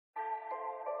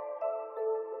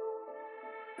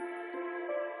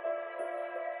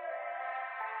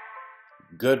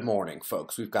Good morning,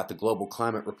 folks. We've got the global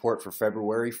climate report for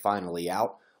February finally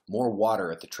out. More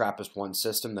water at the TRAPPIST-1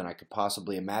 system than I could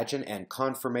possibly imagine, and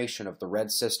confirmation of the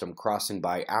red system crossing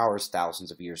by ours thousands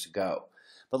of years ago.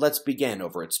 But let's begin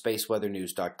over at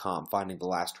spaceweathernews.com, finding the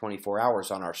last 24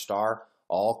 hours on our star,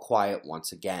 all quiet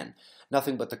once again.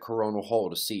 Nothing but the coronal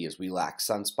hole to see as we lack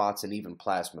sunspots and even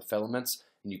plasma filaments,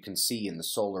 and you can see in the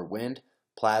solar wind,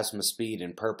 plasma speed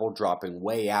in purple dropping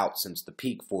way out since the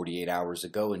peak 48 hours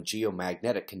ago, and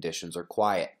geomagnetic conditions are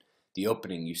quiet. The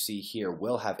opening you see here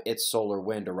will have its solar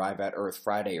wind arrive at Earth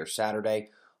Friday or Saturday,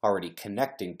 already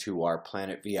connecting to our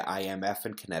planet via IMF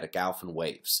and kinetic alpha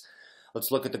waves.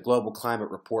 Let's look at the global climate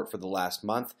report for the last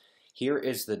month. Here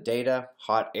is the data,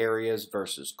 hot areas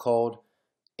versus cold,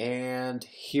 and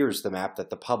here's the map that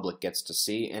the public gets to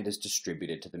see and is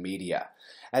distributed to the media.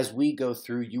 As we go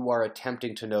through, you are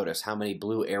attempting to notice how many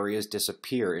blue areas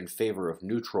disappear in favor of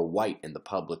neutral white in the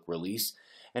public release,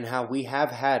 and how we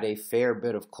have had a fair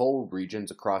bit of cold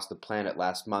regions across the planet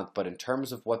last month, but in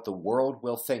terms of what the world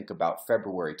will think about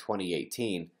February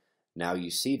 2018, now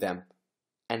you see them,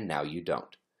 and now you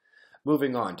don't.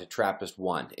 Moving on to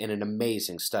TRAPPIST-1, in an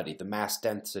amazing study, the mass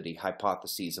density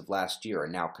hypotheses of last year are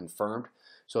now confirmed.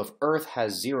 So if Earth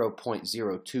has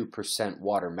 0.02%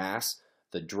 water mass,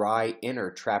 the dry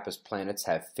inner TRAPPIST planets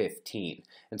have 15,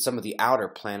 and some of the outer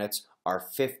planets are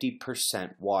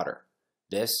 50% water.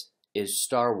 This is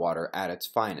star water at its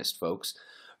finest, folks.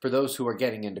 For those who are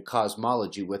getting into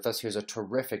cosmology with us, here's a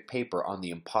terrific paper on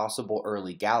the impossible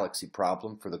early galaxy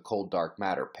problem for the cold dark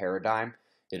matter paradigm.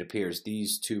 It appears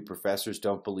these two professors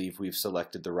don't believe we've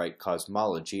selected the right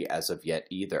cosmology as of yet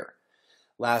either.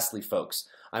 Lastly, folks,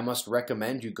 I must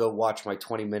recommend you go watch my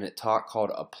 20-minute talk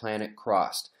called A Planet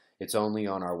Crossed. It's only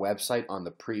on our website on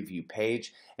the preview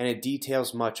page, and it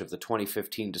details much of the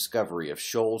 2015 discovery of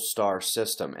Shoal's star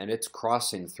system and its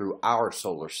crossing through our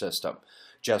solar system.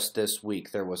 Just this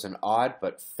week, there was an odd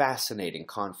but fascinating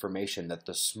confirmation that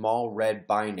the small red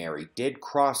binary did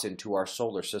cross into our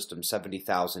solar system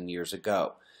 70,000 years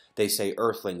ago. They say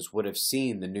Earthlings would have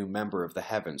seen the new member of the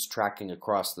heavens tracking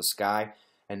across the sky,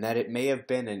 and that it may have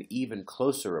been an even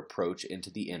closer approach into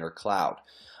the inner cloud.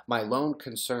 My lone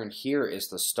concern here is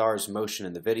the star's motion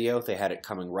in the video. They had it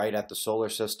coming right at the solar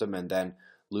system and then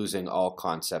losing all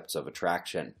concepts of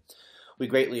attraction. We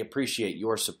greatly appreciate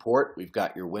your support. We've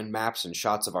got your wind maps and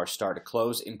shots of our star to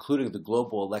close, including the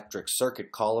global electric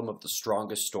circuit column of the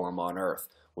strongest storm on Earth.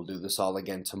 We'll do this all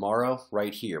again tomorrow,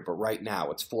 right here, but right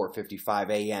now it's 4:55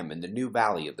 a.m. in the new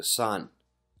Valley of the Sun.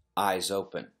 Eyes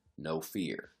open, no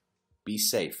fear. Be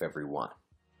safe, everyone.